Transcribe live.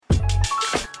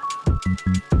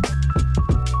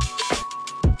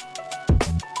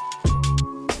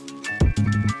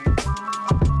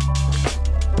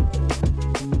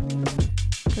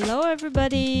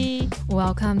everybody.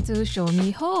 Welcome to Show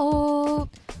Me Hope.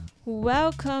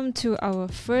 Welcome to our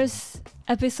first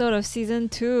episode of season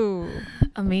 2.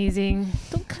 Amazing.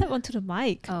 Don't clap onto the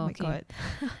mic. Oh, my okay. God.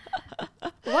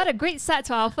 What a great start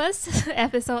to our first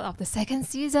episode of the second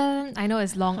season. I know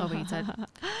it's long awaited.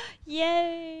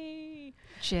 Yay!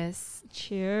 Cheers.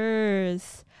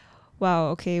 Cheers.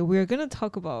 Wow, okay, we're going to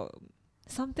talk about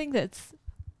something that's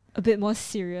a bit more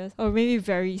serious, or maybe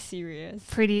very serious.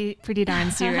 Pretty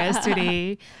darn serious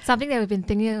today. Something that we've been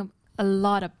thinking a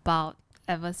lot about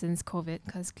ever since COVID,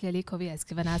 because clearly COVID has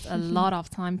given us a lot of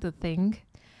time to think.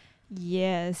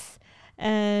 Yes.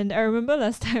 And I remember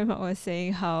last time I was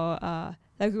saying how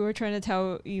like we were trying to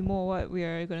tell you more what we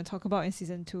are going to talk about in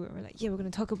season 2, and we're like, yeah, we're going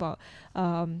to talk about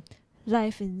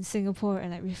life in Singapore and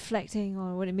like reflecting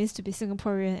on what it means to be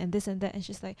Singaporean and this and that. And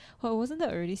she's like, well, wasn't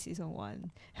that already season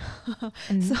 1?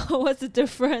 So what's the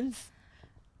difference?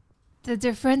 The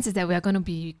difference is that we are going to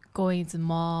be going into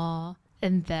more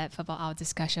in depth about our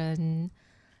discussion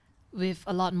with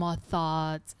a lot more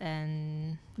thoughts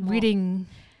and reading.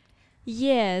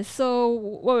 Yeah, so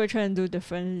what we're trying to do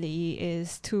differently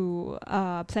is to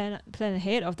plan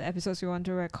ahead of the episodes we want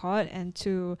to record, and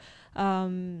to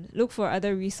look for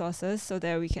other resources so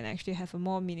that we can actually have a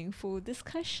more meaningful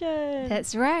discussion.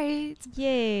 That's right.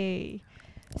 Yay!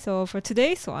 So for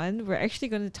today's one, we're actually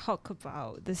going to talk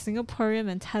about the Singaporean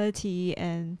mentality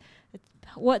and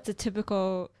what's a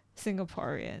typical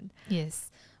Singaporean.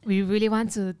 Yes. We really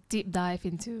want to deep dive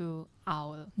into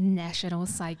our national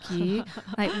psyche,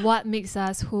 like what makes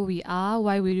us who we are,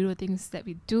 why we do the things that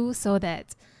we do, so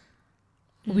that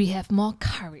we have more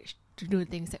courage to do the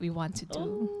things that we want to do.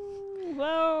 Oh,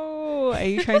 wow! Are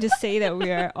you trying to say that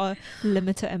we are all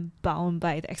limited and bound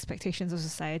by the expectations of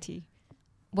society?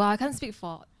 Well, I can't speak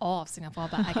for all of Singapore,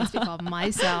 but I can speak for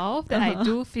myself that I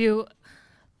do feel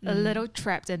a little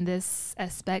trapped in this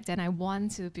aspect, and I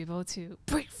want to be able to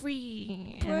break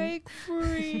free. Break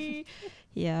free.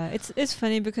 Yeah, it's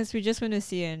funny because we just went to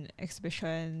see an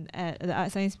exhibition at the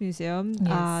Art Science Museum.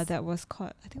 Yes. That was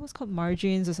called, I think it was called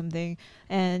Margins or something,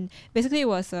 and basically it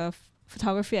was a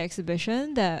photography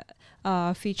exhibition that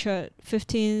featured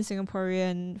 15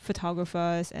 Singaporean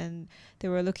photographers, and they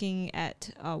were looking at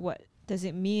what does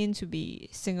it mean to be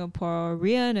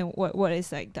Singaporean, and what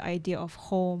is like the idea of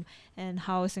home, and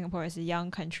how Singapore as a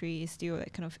young country is still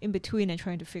like kind of in between and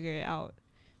trying to figure it out.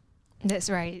 That's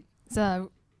right.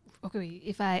 So,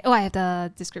 okay, I have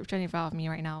the description in front of me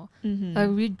right now. Mm-hmm. A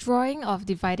redrawing of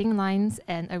dividing lines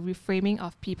and a reframing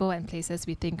of people and places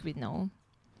we think we know.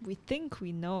 We think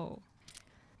we know.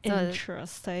 So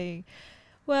Interesting.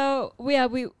 Well,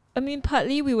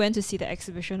 partly we went to see the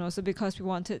exhibition also because we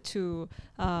wanted to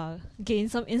gain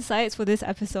some insights for this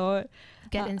episode.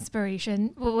 Get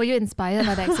inspiration. Were you inspired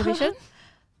by the exhibition?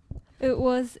 It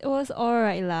was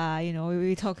alright lah. You know,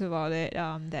 we talked about it.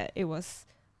 That it was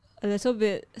a little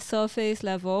bit surface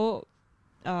level.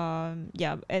 And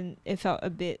it felt a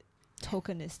bit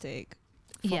tokenistic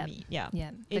for me. Yeah.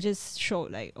 It just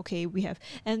showed like, okay, we have,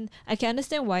 and I can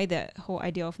understand why that whole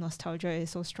idea of nostalgia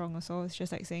is so strong also. It's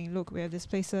just like saying, look, we have these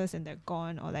places and they're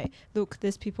gone, or like, look,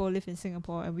 these people live in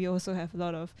Singapore and we also have a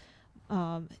lot of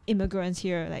immigrants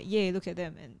here, like, yay, look at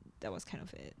them. And that was kind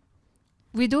of it.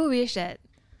 We do wish that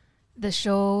the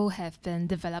show have been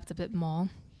developed a bit more.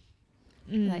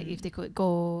 Like if they could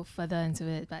go further into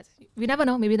it, but we never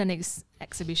know. Maybe the next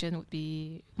exhibition would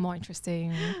be more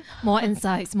interesting, more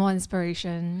insights, more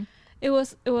inspiration. It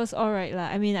was alright lah.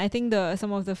 I mean, I think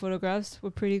some of the photographs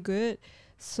were pretty good.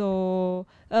 So,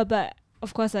 but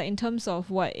of course, like in terms of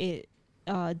what it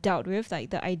dealt with, like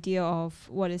the idea of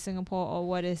what is Singapore or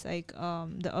what is like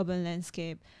the urban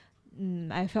landscape,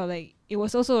 I felt like it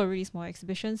was also a really small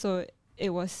exhibition. So it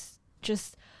was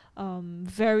just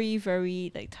very,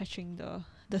 very like touching the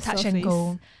Touch surface. and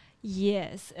go.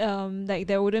 Yes. Like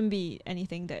there wouldn't be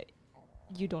anything that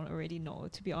you don't already know,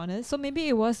 to be honest. So maybe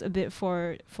it was a bit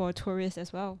for tourists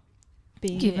as well,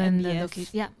 being Given the MBS.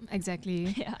 location. Yeah,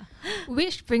 exactly. Yeah.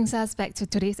 Which brings us back to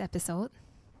today's episode,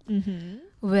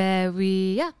 where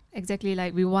we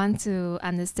want to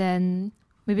understand.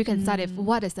 Maybe we can start with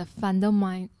what is the fundamental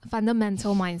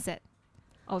mindset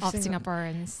of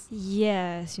Singaporeans.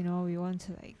 Yes, you know, we want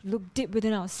to like look deep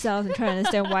within ourselves and try to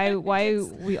understand why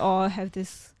we all have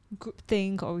this group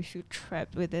think, or we feel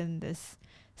trapped within this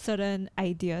certain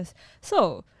ideas.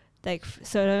 So like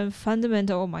certain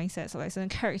fundamental mindsets, or like certain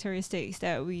characteristics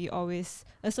that we always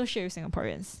associate with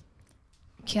Singaporeans.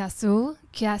 Kiasu,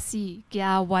 kiasi,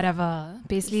 kia whatever.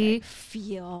 Basically, like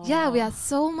feel. Yeah, we are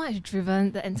so much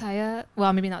driven, the entire,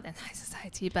 well, maybe not the entire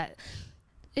society, but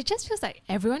it just feels like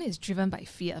everyone is driven by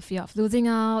fear of losing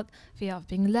out, fear of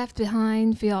being left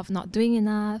behind, fear of not doing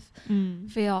enough,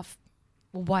 fear of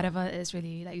whatever it is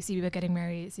really. Like you see people getting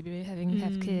married, see people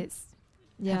have kids,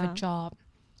 have a job.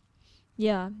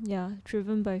 Yeah,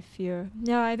 driven by fear.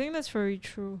 Yeah, I think that's very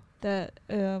true. That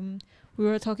we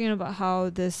were talking about how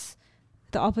the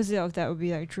opposite of that would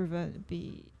be like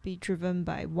be driven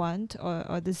by want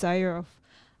or desire of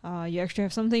you actually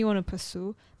have something you want to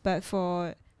pursue. But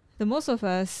for the most of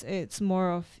us, it's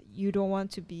more of you don't want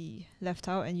to be left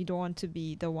out and you don't want to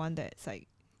be the one that's like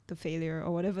the failure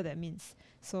or whatever that means.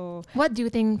 So what do you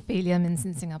think failure means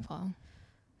in Singapore?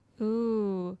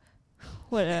 Ooh,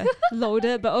 what a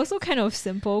loaded but also kind of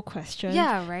simple question.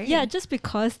 Yeah, right? Yeah, just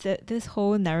because this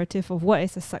whole narrative of what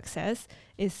is a success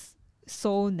is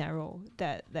so narrow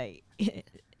that like it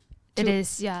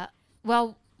is, yeah.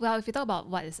 Well, if you talk about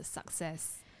what is a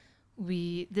success,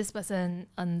 this person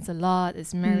earns a lot,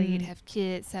 is married, have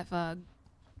kids, have a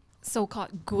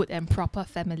so-called good and proper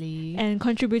family, and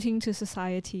contributing to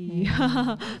society.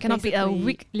 Cannot be a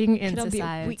weak link in cannot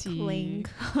society. Be a weak link.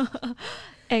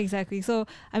 Exactly. So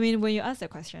I mean, when you ask that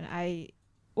question,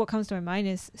 what comes to my mind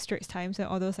is Straits Times and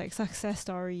all those like success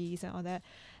stories and all that.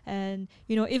 And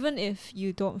you know, even if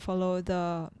you don't follow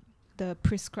the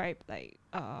prescribed like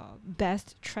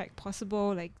best track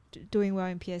possible, like doing well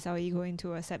in PSLE, going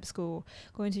to a SEP school,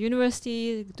 going to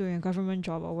university, doing a government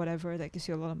job or whatever that gives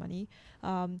you a lot of money,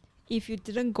 if you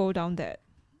didn't go down that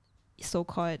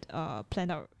so-called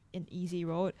planned out an easy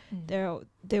road,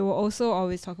 they will also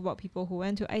always talk about people who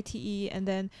went to ITE and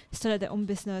then started their own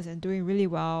business and doing really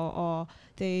well, or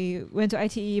they went to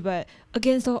ITE but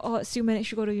against all odds still managed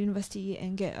to go to university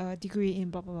and get a degree in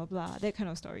blah blah blah blah, that kind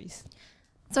of stories.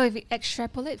 So if we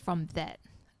extrapolate from that,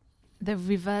 the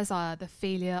reverse or the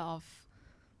failure of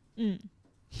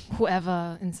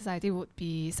whoever in society would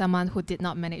be someone who did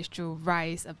not manage to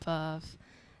rise above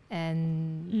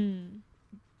and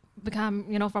become,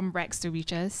 from rags to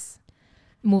riches,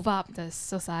 move up the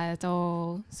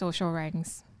social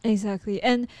ranks. Exactly.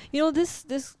 And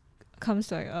this comes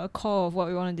to like a core of what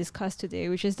we want to discuss today,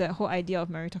 which is that whole idea of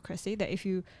meritocracy, that if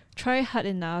you try hard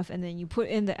enough and then you put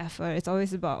in the effort, it's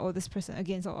always about this person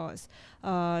against all odds,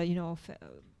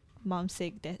 mom's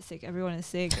sick, dad's sick, everyone is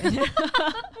sick,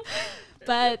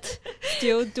 but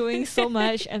still doing so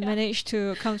much and manage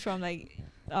to comes from like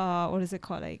what is it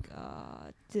called, like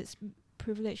this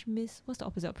privilege, what's the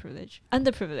opposite of privilege?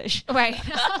 Underprivileged. Right.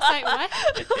 I was like,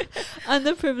 what?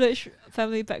 Underprivileged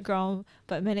family background,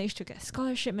 but managed to get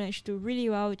scholarship, managed to do really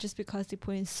well just because they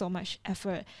put in so much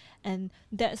effort. And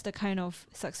that's the kind of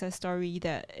success story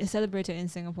that is celebrated in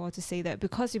Singapore, to say that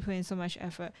because you put in so much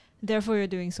effort, therefore you're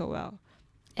doing so well.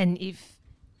 And if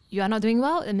you are not doing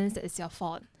well, it means that it's your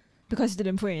fault. Because you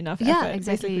didn't put in enough effort. Yeah,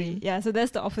 exactly. Basically. Yeah, so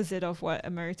that's the opposite of what a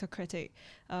meritocratic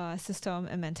system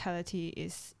and mentality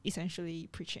is essentially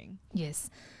preaching. Yes.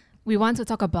 We want to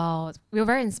talk about, we're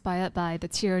very inspired by The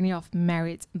Tyranny of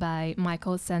Merit by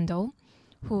Michael Sandel,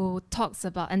 who talks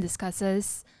about and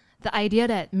discusses the idea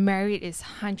that merit is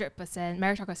 100%,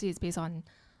 meritocracy is based on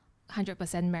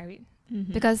 100% merit.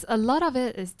 Mm-hmm. Because a lot of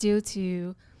it is due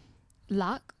to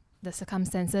luck, the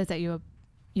circumstances that you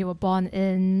were born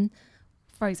in.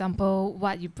 For example,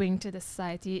 what you bring to the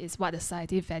society is what the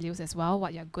society values as well,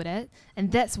 what you're good at.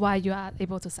 And that's why you are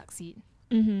able to succeed.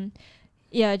 Mm-hmm.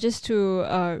 Yeah, just to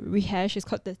rehash, it's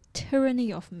called The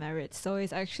Tyranny of Merit. So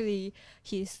it's actually,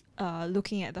 he's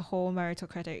looking at the whole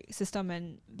meritocratic system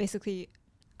and basically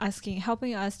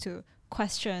helping us to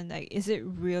question, like, is it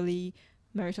really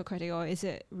meritocratic, or is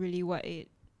it really what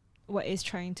is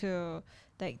trying to,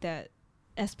 like, that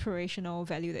aspirational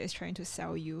value that is trying to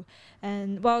sell you.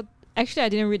 And well, actually I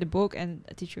didn't read the book, and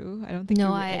did you? I don't think you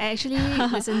read I it. Actually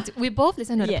we both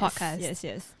listened to the podcast.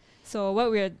 Yes. So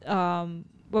what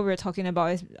we're talking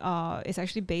about is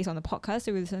actually based on the podcast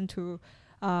that we listened to,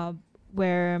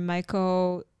 where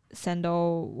Michael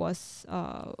Sandel was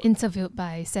interviewed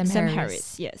by Sam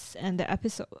Harris. Yes, and the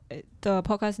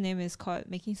podcast name is called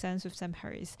Making Sense with Sam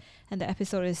Harris, and the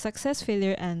episode is Success,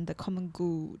 Failure, and the Common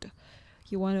Good.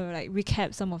 You want to like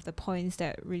recap some of the points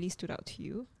that really stood out to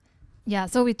you? Yeah,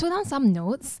 so we took down some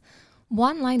notes.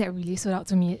 One line that really stood out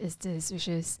to me is this, which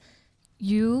is,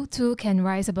 you too can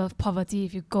rise above poverty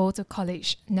if you go to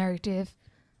college. Narrative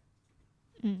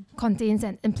contains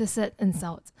an implicit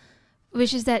insult,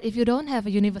 which is that if you don't have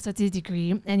a university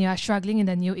degree and you are struggling in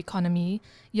the new economy,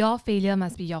 your failure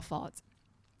must be your fault.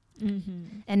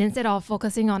 Mm-hmm. And instead of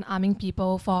focusing on arming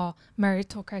people for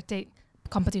meritocratic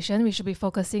competition, we should be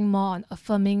focusing more on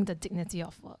affirming the dignity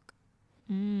of work.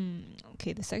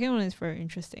 Okay, the second one is very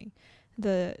interesting.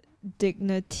 The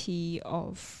dignity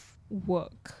of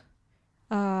work.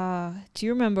 do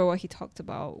you remember what he talked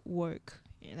about work,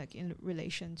 like in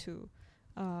relation to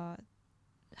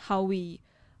how we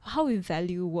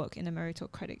value work in a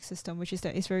meritocratic system, which is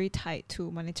that it's very tied to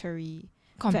monetary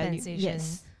Compensation. value.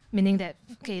 Yes. Meaning that,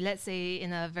 okay, let's say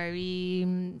in a very,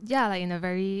 like in a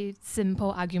very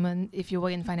simple argument, if you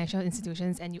work in financial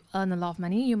institutions and you earn a lot of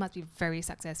money, you must be very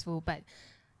successful. But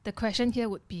the question here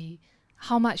would be,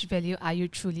 how much value are you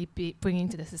truly bringing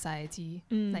to the society,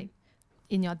 like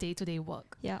in your day-to-day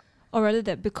work? Yeah. Or rather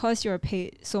that because you're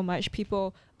paid so much,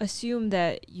 people assume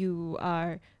that you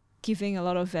are giving a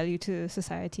lot of value to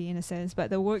society in a sense, but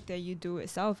the work that you do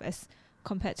itself, as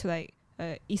compared to like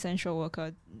an essential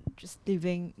worker just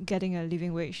getting a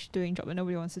living wage, doing job that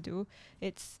nobody wants to do,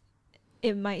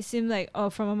 it might seem like,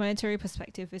 from a monetary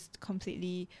perspective it's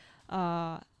completely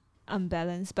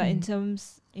unbalanced, but in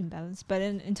terms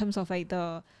of like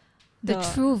the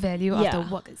true value of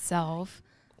the work itself,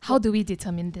 how do we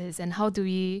determine this, and how do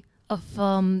we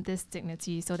affirm this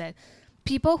dignity so that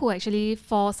people who actually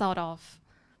falls out of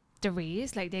the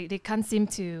race, like they can't seem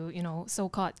to,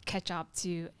 so-called catch up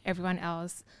to everyone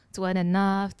else to earn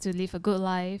enough to live a good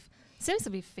life, seems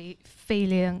to be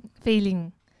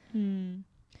failing.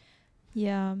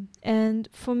 Yeah. And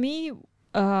for me,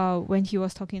 when he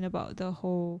was talking about the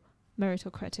whole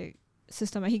meritocratic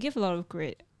system, he gave a lot of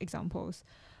great examples,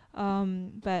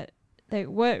 but like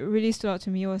what really stood out to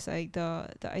me was like the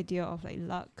idea of like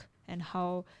luck and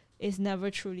how it's never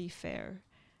truly fair.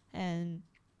 And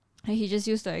he just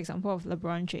used the example of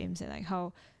LeBron James and like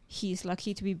how he's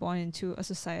lucky to be born into a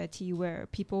society where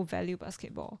people value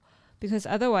basketball, because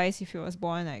otherwise if he was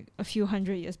born like a few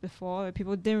hundred years before where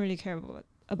people didn't really care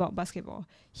about basketball,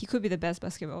 he could be the best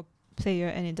basketball player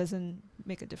and it doesn't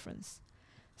make a difference.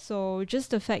 So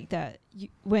just the fact that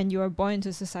when you are born into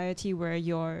a society where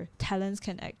your talents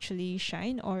can actually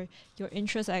shine or your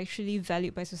interests are actually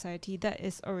valued by society, that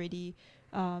is already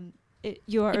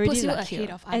you are already puts you luckier. ahead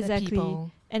of other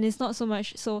people. And it's not so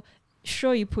much, so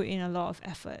sure you put in a lot of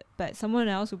effort, but someone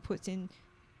else who puts in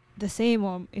the same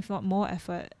or if not more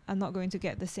effort are not going to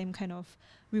get the same kind of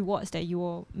rewards that you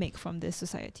will make from this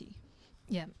society.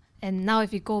 Yeah. And now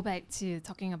if you go back to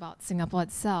talking about Singapore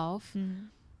itself,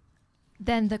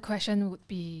 then the question would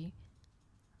be,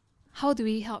 how do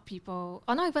we help people,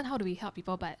 or not even how do we help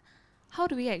people, but how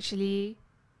do we actually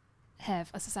have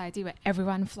a society where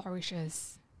everyone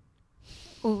flourishes?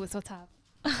 Oh, it's so tough.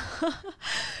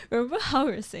 Remember how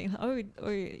we were saying, we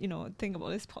think about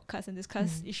this podcast and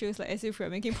discuss issues like as if we're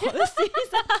making policies.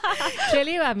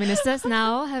 Clearly, we're ministers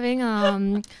now, having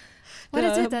what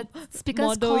is it, that speakers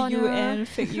model corner? UN,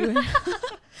 fake UN,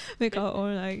 make our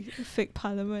own like fake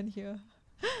parliament here.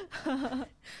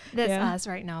 That's us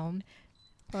right now.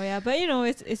 Oh yeah, but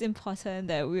it's important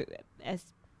that we, as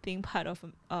being part of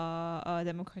a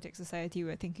democratic society,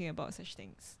 we're thinking about such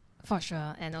things. For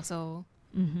sure, and also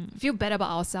feel better about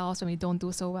ourselves when we don't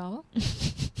do so well.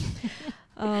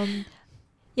 I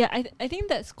think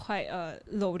that's quite a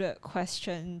loaded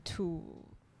question to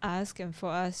ask and for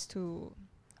us to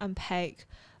unpack.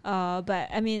 But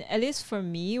I mean, at least for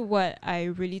me, what I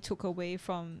really took away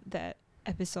from that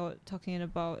episode talking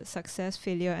about success,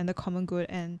 failure, and the common good,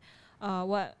 and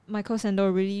what Michael Sandel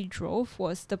really drove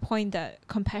was the point that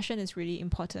compassion is really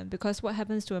important, because what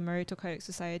happens to a meritocratic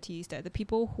society is that the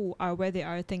people who are where they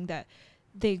are think that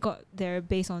they got there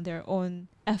based on their own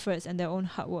efforts and their own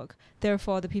hard work.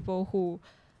 Therefore, the people who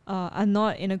are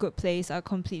not in a good place are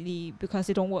completely because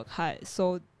they don't work hard.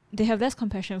 So they have less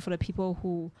compassion for the people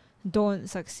who don't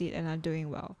succeed and are doing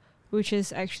well, which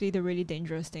is actually the really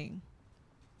dangerous thing.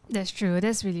 That's true.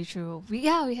 That's really true. We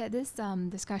had this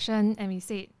discussion, and we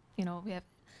said, we have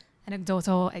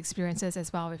anecdotal experiences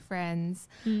as well with friends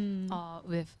or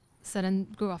with certain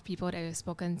group of people that we've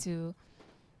spoken to.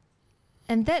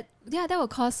 And that will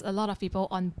cause a lot of people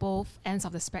on both ends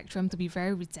of the spectrum to be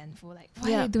very resentful. Like,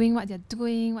 why are they doing what they're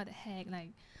doing? What the heck?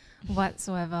 Like,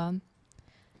 whatsoever.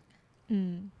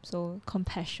 So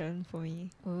compassion for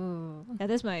me. Ooh. Yeah,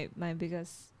 that's my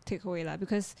biggest takeaway lah.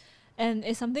 Because, and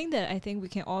it's something that I think we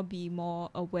can all be more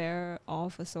aware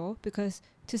of also. Because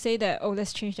to say that,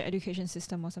 let's change the education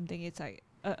system or something, it's like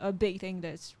a big thing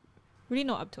that's really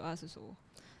not up to us also.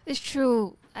 It's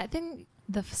true. I think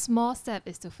the small step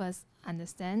is to first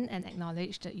understand and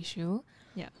acknowledge the issue.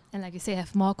 Yeah. And like you say,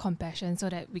 have more compassion so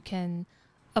that we can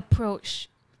approach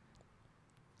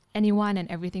anyone and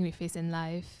everything we face in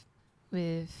life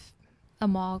with a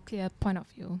more clear point of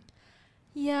view.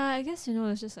 Yeah, I guess,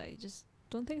 it's just like, just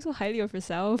don't think so highly of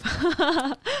yourself.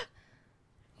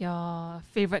 Your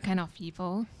favorite kind of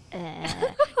people.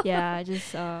 Yeah,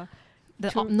 just the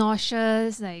True.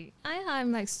 obnoxious, like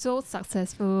I'm like so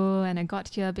successful and I got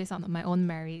here based on my own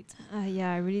merit.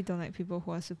 Yeah, I really don't like people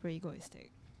who are super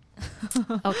egoistic.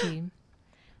 Okay.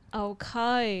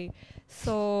 Okay.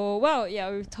 So, well,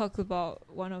 yeah, we've talked about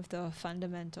one of the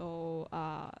fundamental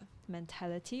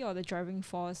mentality or the driving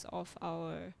force of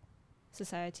our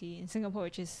society in Singapore,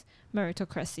 which is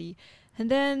meritocracy.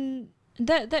 And then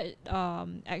that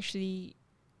actually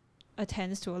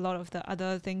attends to a lot of the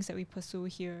other things that we pursue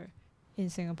here in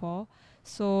Singapore.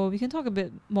 So we can talk a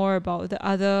bit more about the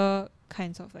other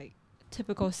kinds of like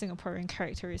typical Singaporean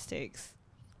characteristics.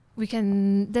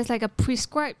 There's like a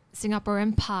prescribed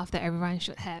Singaporean path that everyone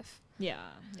should have. Yeah.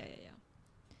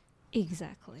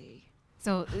 Exactly.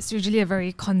 So it's usually a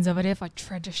very conservative or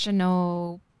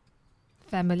traditional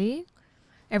family.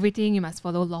 Everything you must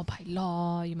follow law by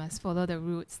law. You must follow the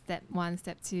routes, step 1,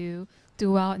 step 2,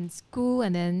 do well in school,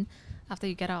 and then after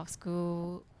you get out of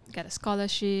school, get a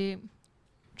scholarship,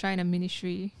 join a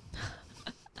ministry,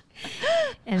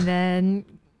 and then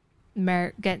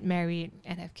get married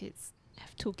and have kids.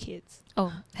 Have 2 kids.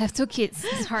 Oh, have 2 kids.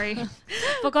 Sorry.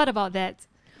 Forgot about that.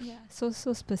 Yeah. So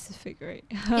specific, right?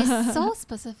 It's so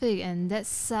specific, and that's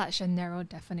such a narrow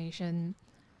definition.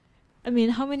 I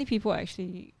mean, how many people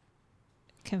actually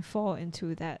can fall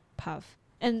into that path?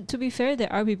 And to be fair,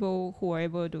 there are people who are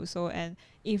able to do so, and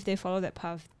if they follow that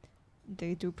path,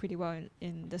 they do pretty well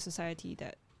in the society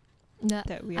that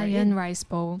we are Iron in. rice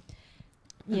bowl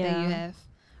that Yeah. you have,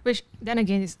 which then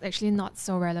again is actually not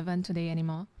so relevant today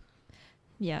anymore.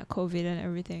 Yeah, COVID and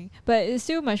everything. But it's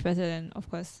still much better than, of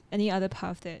course, any other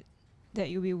path that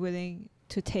you'll be willing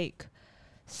to take.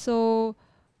 So,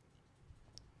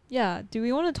 yeah, do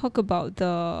we want to talk about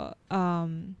the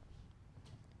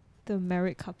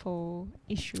married couple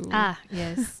issue?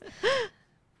 Yes.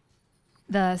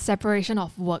 The separation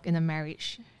of work in a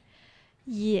marriage.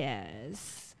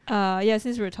 Yes. Yeah,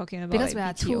 since we're talking about Because like we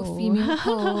are two BTO. female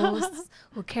hosts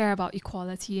who care about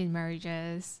equality in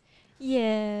marriages.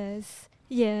 Yes,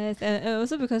 and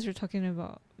also because we're talking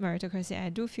about meritocracy, I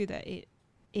do feel that it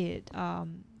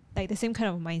like the same kind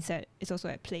of mindset is also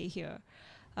at play here,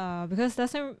 because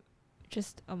last time,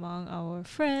 just among our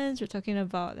friends, we're talking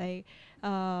about like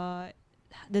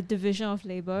the division of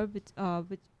labor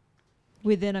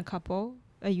within a couple,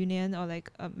 a union or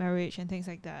like a marriage and things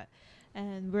like that.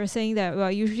 And we're saying that,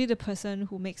 well, usually the person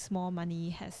who makes more money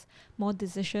has more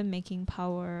decision-making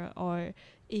power, or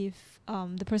if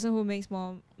the person who makes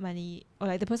more money, or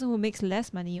like the person who makes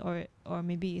less money, or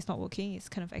maybe is not working, is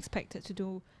kind of expected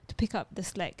to pick up the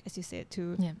slack, as you said,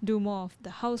 to do more of the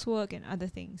housework and other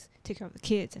things, take care of the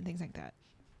kids and things like that.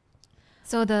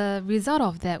 So the result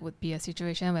of that would be a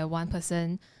situation where one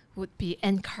person would be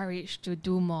encouraged to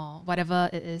do more, whatever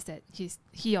it is that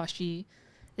he or she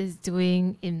is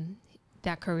doing in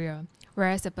their career,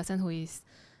 whereas the person who is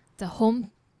the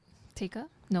homemaker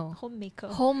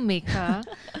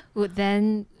would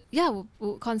then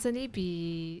would constantly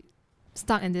be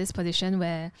stuck in this position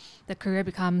where the career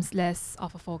becomes less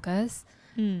of a focus.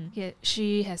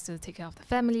 She has to take care of the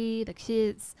family, the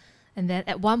kids, and then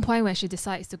at one point when she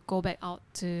decides to go back out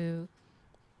to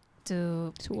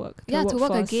work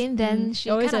again, then she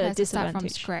kind of has to start from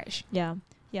scratch. Yeah.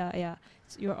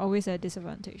 So you're always at a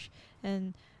disadvantage.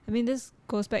 And I mean, this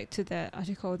goes back to that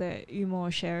article that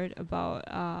Yumo shared about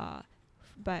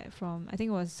from I think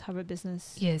it was Harvard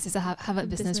Business. Yes, it's a Harvard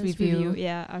Business Review.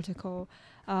 Article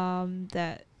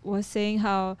that was saying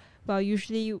how, well,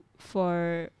 usually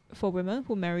for women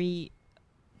who marry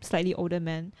slightly older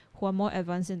men who are more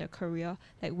advanced in their career,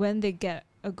 like when they get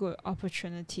a good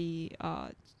opportunity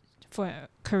for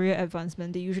career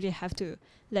advancement, they usually have to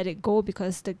let it go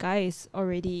because the guy is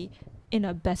already in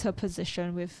a better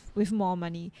position with more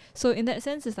money. So in that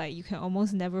sense, it's like you can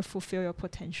almost never fulfill your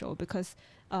potential because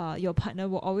your partner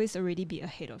will always already be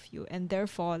ahead of you. And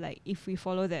therefore, like if we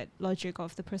follow that logic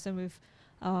of the person with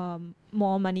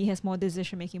more money has more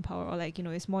decision-making power, or like,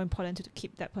 it's more important to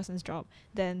keep that person's job,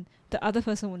 then the other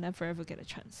person will never ever get a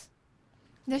chance.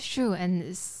 That's true, and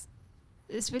it's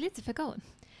really difficult.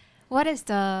 What is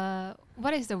the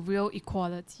real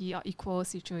equality or equal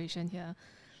situation here?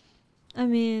 I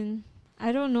mean,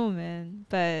 I don't know, man,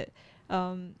 but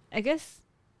I guess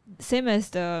same as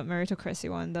the meritocracy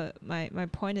one, my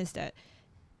point is that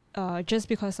just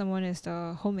because someone is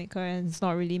the homemaker and is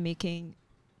not really making,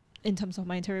 in terms of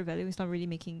monetary value, is not really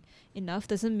making enough,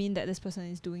 doesn't mean that this person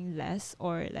is doing less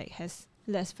or like has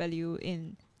less value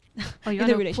in you in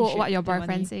the relationship. What your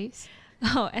boyfriend says?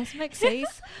 Oh, as Max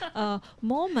says,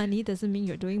 more money doesn't mean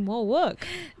you're doing more work.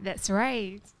 That's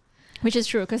right. Which is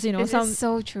true, because This is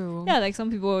so true. Yeah, like some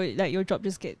people, like your job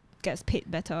just gets paid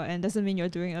better, and doesn't mean you're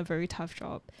doing a very tough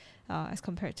job. as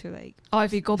compared to like. Or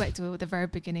if you go back to the very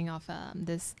beginning of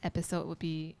this episode, would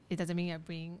be it doesn't mean you're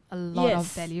bringing a lot of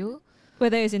value,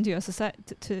 whether it's into your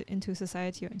society, into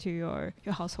society or into your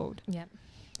household. Yeah.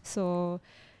 So,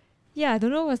 yeah, I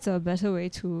don't know what's a better way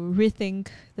to rethink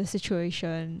the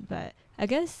situation, but I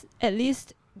guess at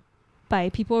least by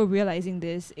people realizing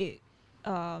this, it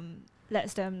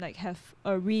lets them like have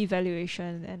a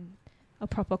reevaluation and a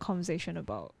proper conversation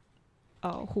about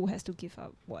who has to give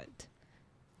up what.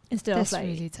 Instead That's of like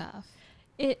really tough.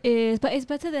 It is, but it's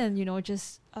better than, you know,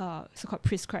 just so-called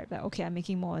prescribe that, okay, I'm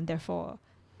making more and therefore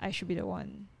I should be the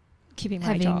one keeping my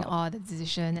Having job. all the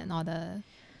decision and all the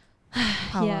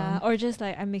power. Yeah, or just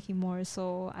like I'm making more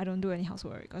so I don't do any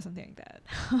housework or something like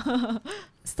that.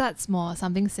 Start small,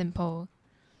 something simple.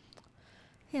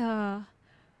 Yeah.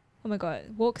 Oh my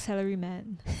god, woke salary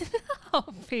man. Our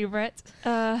favorite.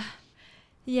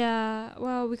 Yeah,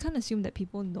 well, we can't assume that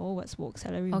people know what's woke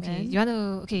salary Okay, man. you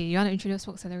want to introduce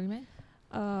woke salary man?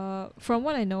 From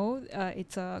what I know,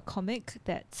 it's a comic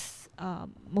that's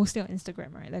mostly on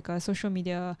Instagram, right? Like a social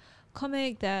media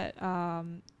comic that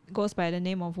goes by the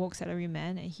name of Woke Salary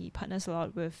Man, and he partners a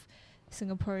lot with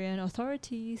Singaporean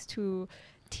authorities to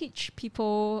teach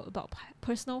people about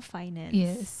personal finance.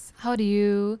 Yes. How do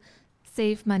you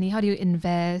save money? How do you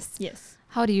invest? Yes.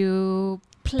 How do you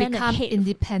Plan become ahead.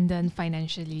 independent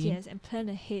financially? Yes, and plan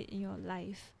ahead in your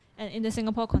life. And in the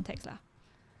Singapore context lah.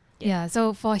 Yeah,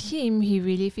 so for him, he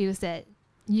really feels that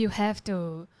you have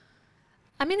to.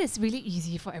 I mean, it's really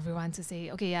easy for everyone to say,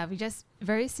 okay, yeah, we just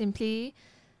very simply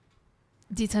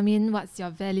determine what's your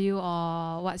value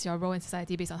or what's your role in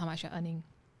society based on how much you're earning,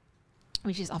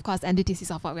 which is, of course, the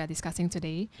antithesis of what we are discussing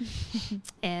today.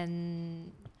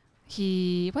 And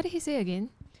what did he say again?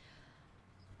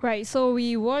 Right, so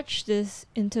we watched this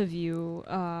interview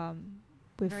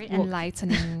with Very Woke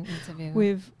enlightening interview.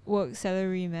 with Work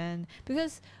Salary Man,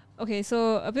 because okay,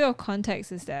 so a bit of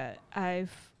context is that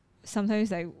I've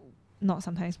sometimes not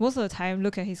sometimes, most of the time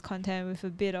look at his content with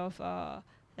a bit of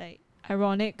like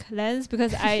ironic lens,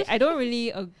 because I don't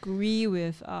really agree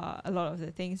with a lot of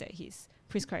the things that he's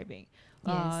prescribing.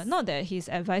 Yes. Not that his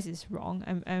advice is wrong.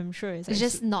 I'm sure it's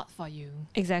just not for you.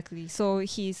 exactly. So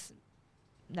his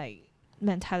like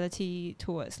mentality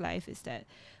towards life is that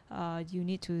you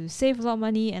need to save a lot of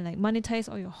money and like monetize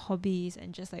all your hobbies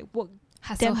and just like work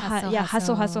damn hard.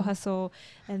 Hustle.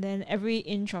 And then every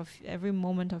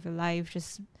moment of your life,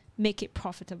 just make it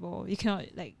profitable. You cannot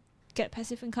like get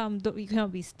passive income. You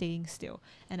cannot be staying still.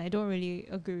 And I don't really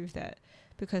agree with that,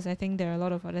 because I think there are a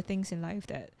lot of other things in life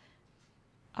that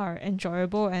are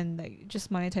enjoyable, and like just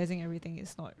monetizing everything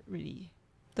is not really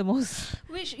the most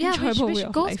which enjoyable way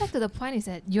of goes life. back to the point is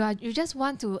that you just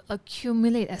want to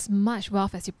accumulate as much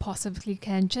wealth as you possibly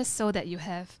can, just so that you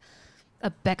have a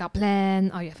backup plan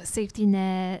or you have a safety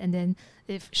net, and then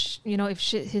if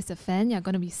shit hits the fan, you're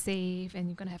gonna be safe and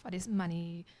you're gonna have all this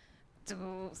money to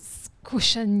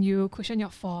cushion your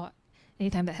fall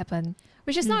anytime that happen,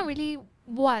 which is not really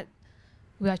what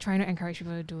we are trying to encourage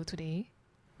people to do today,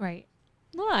 right?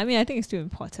 No, I mean, I think it's still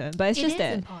important, but it's It just is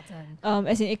that important.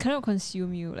 as in it cannot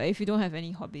consume you. Like if you don't have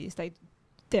any hobbies, like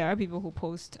there are people who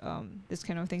post this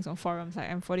kind of things on forums. Like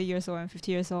I'm 40 years old, I'm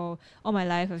 50 years old. All my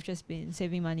life I've just been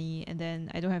saving money, and then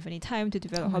I don't have any time to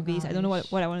develop Oh my hobbies. I don't know gosh.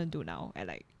 what I want to do now at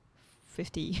like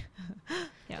 50.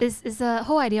 Yeah. It's the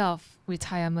whole idea of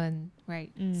retirement,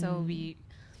 right? So Mm. we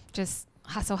just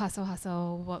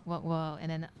hustle, work, and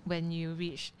then when you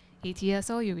reach 80 years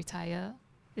old, you retire.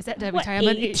 Is that the What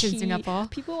retirement age in 80? Singapore?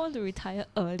 People want to retire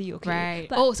early, okay? Right.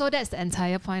 But So that's the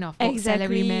entire point of work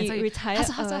salary man. So you retire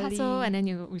hustle, early. and then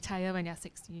you retire when you're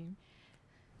 60.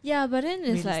 Yeah, but then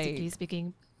it's Realistically like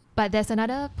speaking. But there's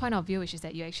another point of view, which is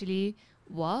that you actually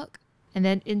work, and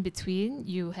then in between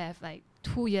you have like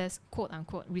 2 years, quote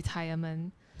unquote,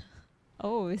 retirement.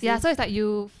 is Yeah, it? so it's like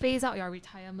you phase out your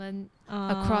retirement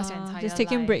across your entire just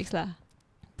taking life. breaks lah.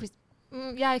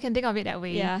 Yeah, you can think of it that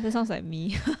way. Yeah, that sounds like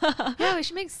me. Yeah,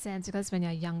 which makes sense, because when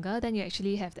you're younger, then you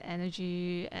actually have the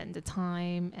energy and the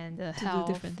time and the To health.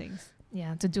 do different things.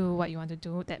 Yeah, to do what you want to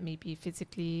do that may be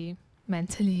physically,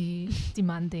 mentally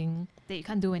demanding that you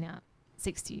can't do when you're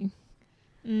 60.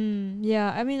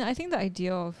 Yeah, I mean, I think the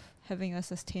idea of having a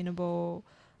sustainable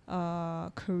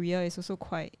career is also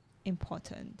quite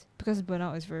important, because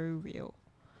burnout is very real.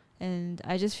 And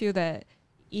I just feel that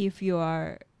if you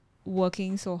are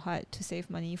working so hard to save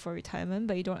money for retirement,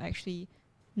 but you don't actually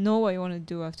know what you want to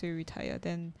do after you retire,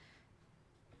 then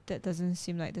that doesn't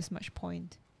seem like there's much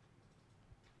point.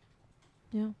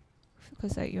 Yeah.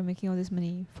 Because like you're making all this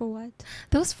money for what?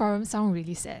 Those forums sound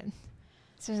really sad.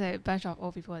 It's just like a bunch of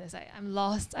old people that's like, I'm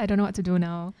lost. I don't know what to do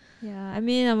now. Yeah, I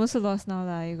mean, I'm also lost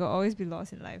now. You got always be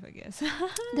lost in life, I guess.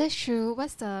 That's true.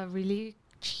 What's the really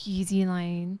cheesy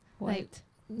line? What? Like,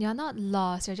 you're not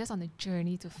lost. You're just on a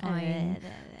journey to find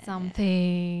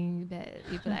something that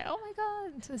you'd be like, oh my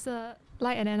god, there's a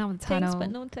light at the end of the tunnel. Thanks, but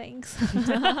no thanks.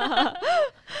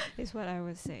 Is what I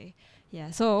would say. Yeah,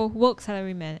 so woke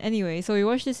salaryman. Anyway, so we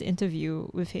watched this interview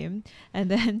with him, and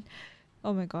then,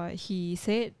 oh my god, he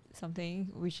said something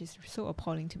which is so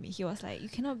appalling to me. He was like, you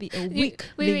cannot be a weak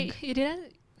link. Wait, you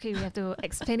didn't? Okay, we have to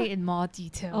explain it in more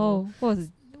detail. Oh, what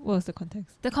was the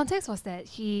context? The context was that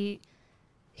he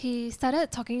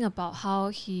started talking about how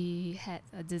he had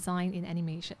a design in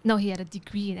animation. No, he had a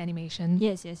degree in animation.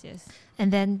 Yes.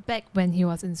 And then back when he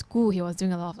was in school, he was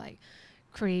doing a lot of like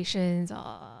creations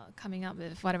or coming up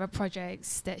with whatever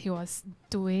projects that he was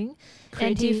doing.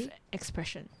 Creative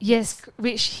expression. Yes,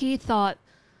 which he thought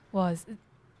was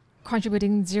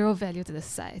contributing zero value to the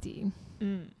society.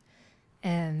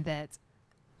 And that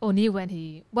only when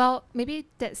maybe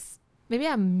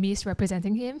I'm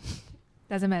misrepresenting him.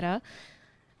 Doesn't matter.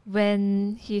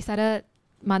 When he started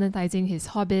monetizing his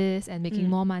hobbies and making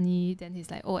more money, then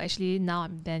he's like, oh, actually now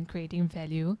I'm then creating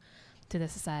value to the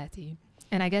society.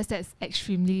 And I guess that's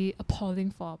extremely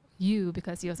appalling for you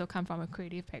because you also come from a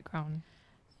creative background.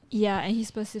 Yeah, and he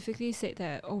specifically said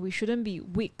that, we shouldn't be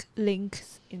weak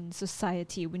links in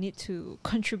society. We need to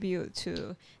contribute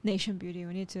to nation building.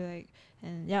 We need to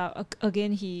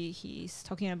again, he's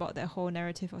talking about that whole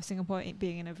narrative of Singapore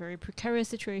being in a very precarious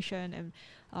situation, and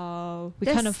we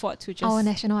can't afford to just our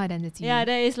national identity. Yeah,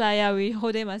 that is we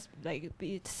whole day must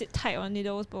sit tight on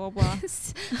needles, blah blah blah.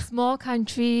 Small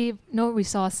country, no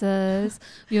resources.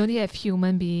 We only have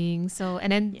human beings. So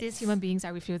these human beings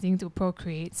are refusing to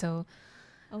procreate. So.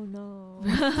 Oh no.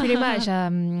 Pretty much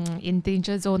in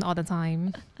danger zone all the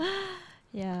time.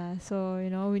 Yeah, so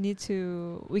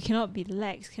we cannot be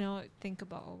lax, cannot think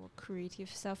about our creative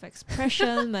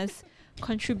self-expression, must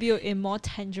contribute in more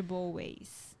tangible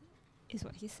ways, is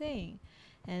what he's saying.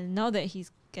 And now that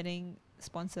he's getting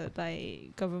sponsored by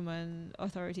government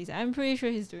authorities, I'm pretty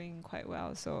sure he's doing quite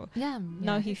well. So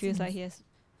now he feels like he has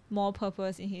more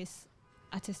purpose in his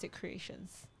artistic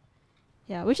creations.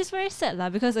 Yeah, which is very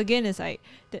sad because again, it's like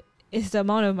it's the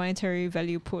amount of monetary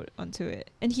value put onto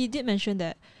it. And he did mention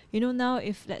that, now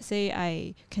if let's say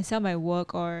I can sell my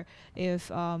work, or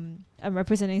if I'm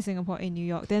representing Singapore in New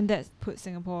York, then that puts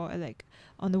Singapore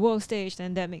on the world stage,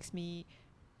 then that makes me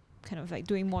kind of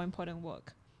doing more important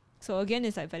work. So again,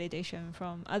 it's validation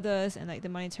from others and the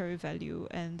monetary value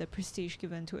and the prestige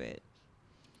given to it.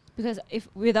 Because if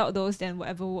without those, then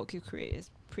whatever work you create is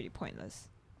pretty pointless.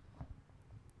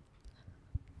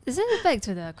 Isn't it back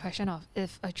to the question of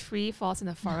if a tree falls in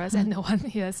the forest and no one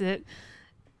hears it,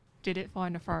 did it fall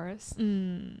in the forest?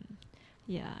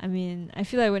 Yeah, I mean, I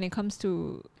feel like when it comes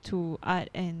to art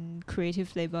and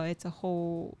creative labor, it's a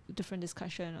whole different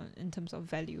discussion in terms of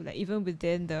value. Even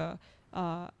within the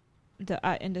art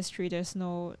industry, there's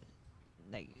no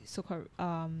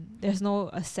there's no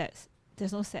set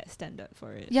standard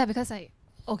for it. Yeah, because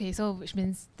so which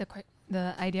means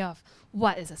the idea of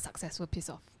what is a successful piece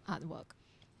of artwork.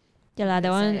 Yeah,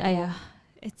 that one.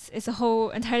 It's a whole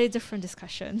entirely different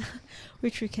discussion,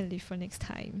 which we can leave for next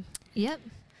time. Yep.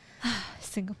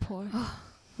 Singapore.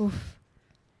 Oof.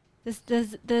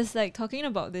 Does talking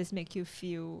about this make you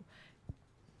feel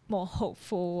more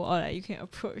hopeful, or you can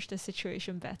approach the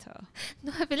situation better?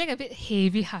 No, I'm feeling a bit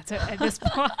heavy-hearted at this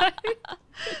point.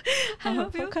 Our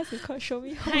podcast is called Show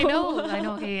Me Hope. I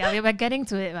know. Okay, we're getting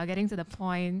to it. We're getting to the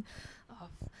point of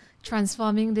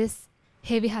transforming this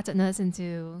heavy-heartedness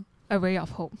into a ray of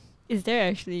hope. Is there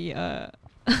actually a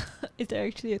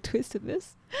twist to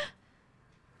this?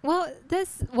 Well,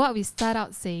 that's what we start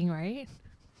out saying, right?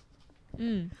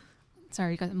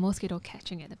 Sorry, got a mosquito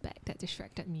catching at the back that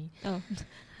distracted me.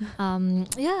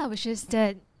 Which is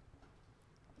that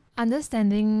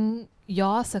understanding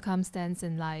your circumstance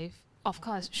in life. Of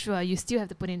course, sure, you still have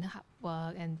to put in hard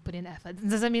work and put in effort. It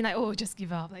doesn't mean just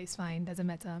give up, it's fine, doesn't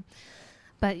matter.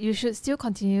 But you should still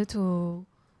continue to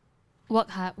work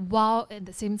hard while at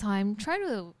the same time try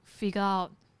to figure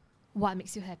out what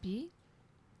makes you happy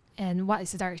and what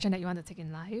is the direction that you want to take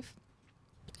in life.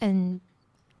 And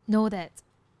know that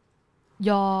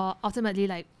you're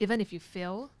ultimately, even if you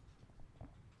fail,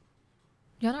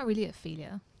 you're not really a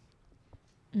failure.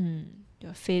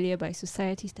 You're a failure by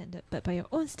society standard, but by your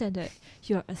own standard,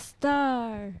 you're a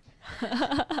star.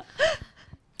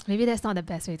 Maybe that's not the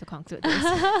best way to conclude this.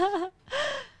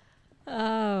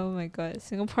 Oh my god,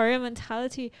 Singaporean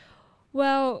mentality.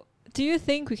 Well, do you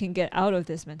think we can get out of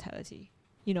this mentality?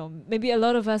 you know, maybe a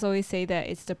lot of us always say that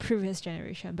it's the previous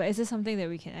generation, but is it something that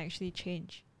we can actually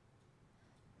change?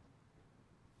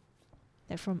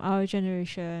 Like from our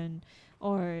generation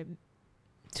or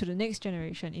to the next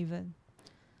generation even.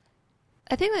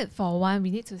 I think that for one, we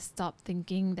need to stop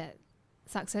thinking that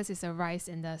success is a rise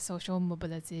in the social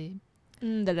mobility.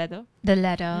 The ladder. The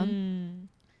ladder. Mm.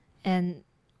 And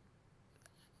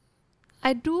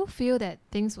I do feel that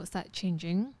things will start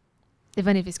changing,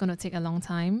 even if it's going to take a long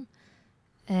time.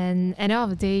 And at the end of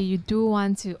the day, you do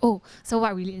want to... Oh, so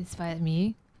what really inspired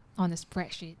me on the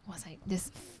spreadsheet was like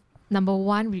this number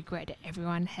one regret that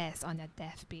everyone has on their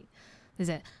deathbed is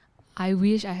that I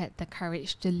wish I had the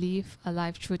courage to live a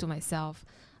life true to myself,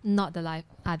 not the life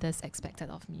others expected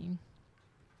of me.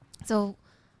 So,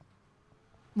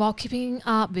 while keeping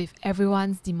up with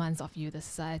everyone's demands of you, the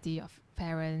society, your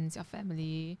parents, your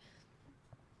family,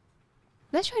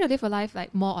 let's try to live a life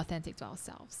like more authentic to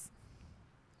ourselves.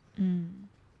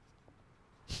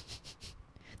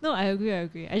 No, I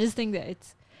agree. I just think that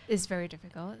It's very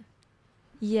difficult.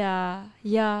 yeah.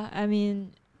 I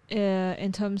mean,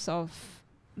 in terms of,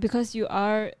 because you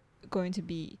are going to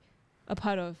be a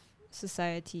part of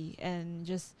society, and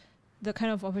just the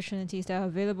kind of opportunities that are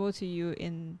available to you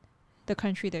in the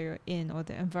country that you're in or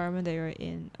the environment that you're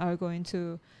in are going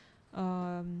to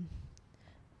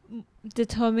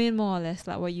determine more or less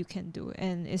like what you can do.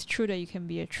 And it's true that you can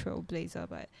be a trailblazer,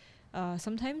 but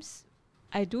sometimes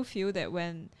I do feel that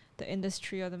when the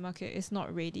industry or the market is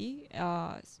not ready,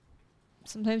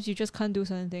 sometimes you just can't do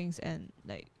certain things, and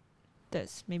like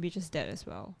that's maybe just that as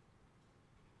well.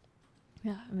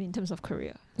 Yeah, I mean in terms of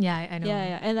career. Yeah, I know.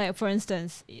 Yeah, and like for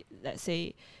instance, let's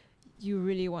say you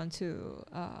really want to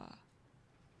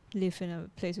live in a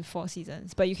place with 4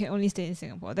 seasons, but you can only stay in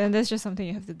Singapore, then that's just something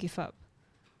you have to give up.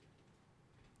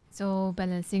 So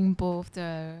balancing both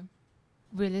the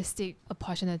realistic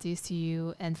opportunities to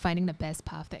you and finding the best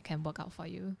path that can work out for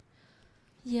you.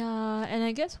 Yeah, and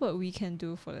I guess what we can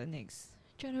do for the next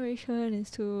generation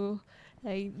is to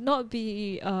like not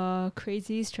be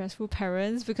crazy stressful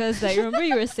parents, because like remember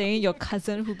you were saying your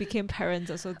cousin who became parents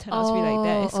also turned out to be like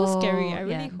that. It's so scary. I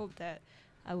really hope that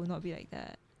I will not be like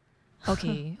that.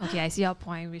 Okay, I see your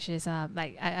point, which is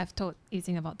like I've told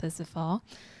Eating about this before,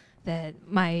 that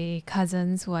my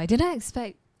cousins who I didn't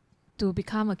expect to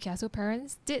become a kiasu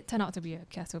parents did turn out to be a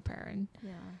kiasu parent.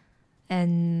 Yeah.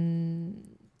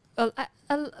 And a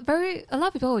lot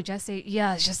of people would just say,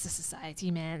 yeah, it's just the society,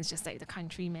 man. It's just like the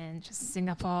country, man. It's just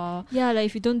Singapore. Yeah, like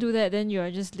if you don't do that, then you're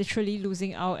just literally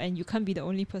losing out, and you can't be the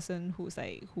only person who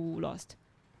lost.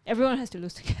 Everyone has to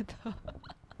lose together.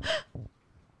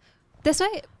 That's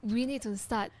why we need to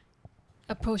start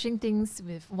approaching things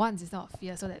with once instead of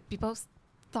fear, so that people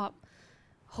stop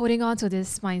holding on to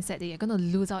this mindset that you're going to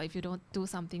lose out if you don't do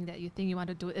something that you think you want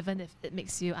to do, even if it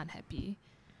makes you unhappy.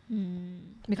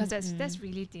 Because that's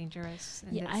really dangerous,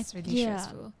 and that's really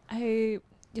stressful.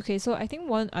 Okay, so I think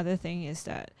one other thing is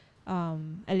that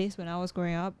at least when I was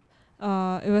growing up,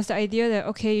 it was the idea that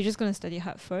okay, you're just gonna study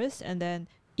hard first, and then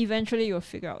eventually you'll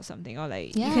figure out something, or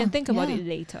like you can think about it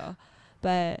later.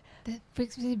 But that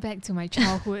brings me back to my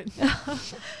childhood.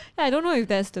 I don't know if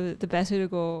that's the best way to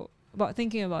go about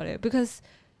thinking about it, because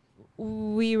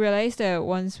we realize that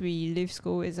once we leave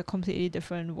school, it's a completely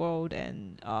different world,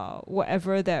 and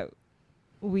whatever that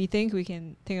we think we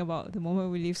can think about the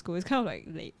moment we leave school is kind of like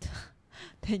late.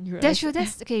 Then you realize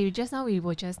that's okay. Just now we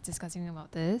were just discussing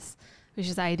about this, which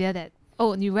is the idea that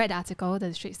you read the article,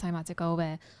 the Straits Times article,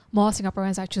 where more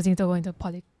Singaporeans are choosing to go into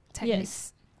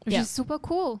polytechnics, which is super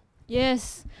cool.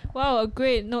 Yes. Wow, a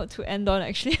great note to end on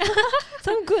actually.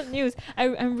 Some good news.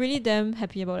 I'm really damn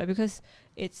happy about it, because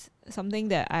it's something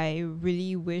that I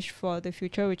really wish for the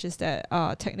future, which is that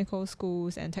technical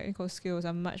schools and technical skills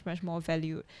are much, much more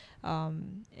valued.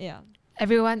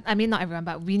 Everyone, I mean not everyone,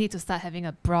 but we need to start having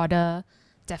a broader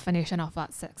definition of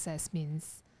what success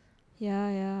means. Yeah.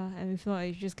 And if not,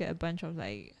 you just get a bunch of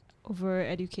like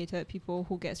over-educated people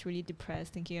who gets really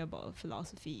depressed thinking about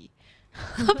philosophy.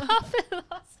 About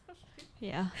philosophy.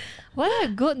 Yeah. What a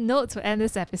good note to end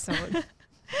this episode.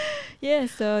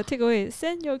 Yes, the takeaway: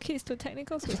 send your kids to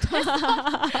technical school.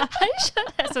 Are you sure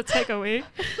that's a takeaway?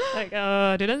 Like,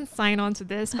 didn't sign on to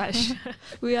this, but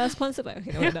we are sponsored by.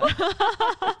 Okay, no, we're not.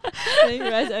 Then you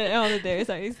realize at the end of the day, it's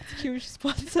like it's huge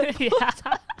sponsor.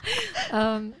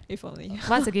 Yeah. If only.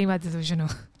 Once again, we're delusional.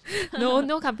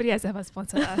 No company has ever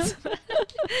sponsored us.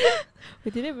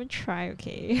 We didn't even try.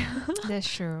 Okay. That's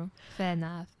true. Fair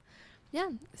enough. Yeah.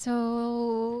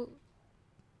 So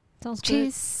sounds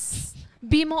good.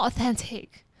 Be more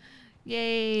authentic.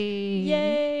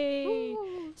 Yay.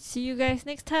 Woo. See you guys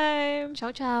next time.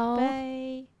 Ciao, ciao.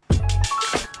 Bye.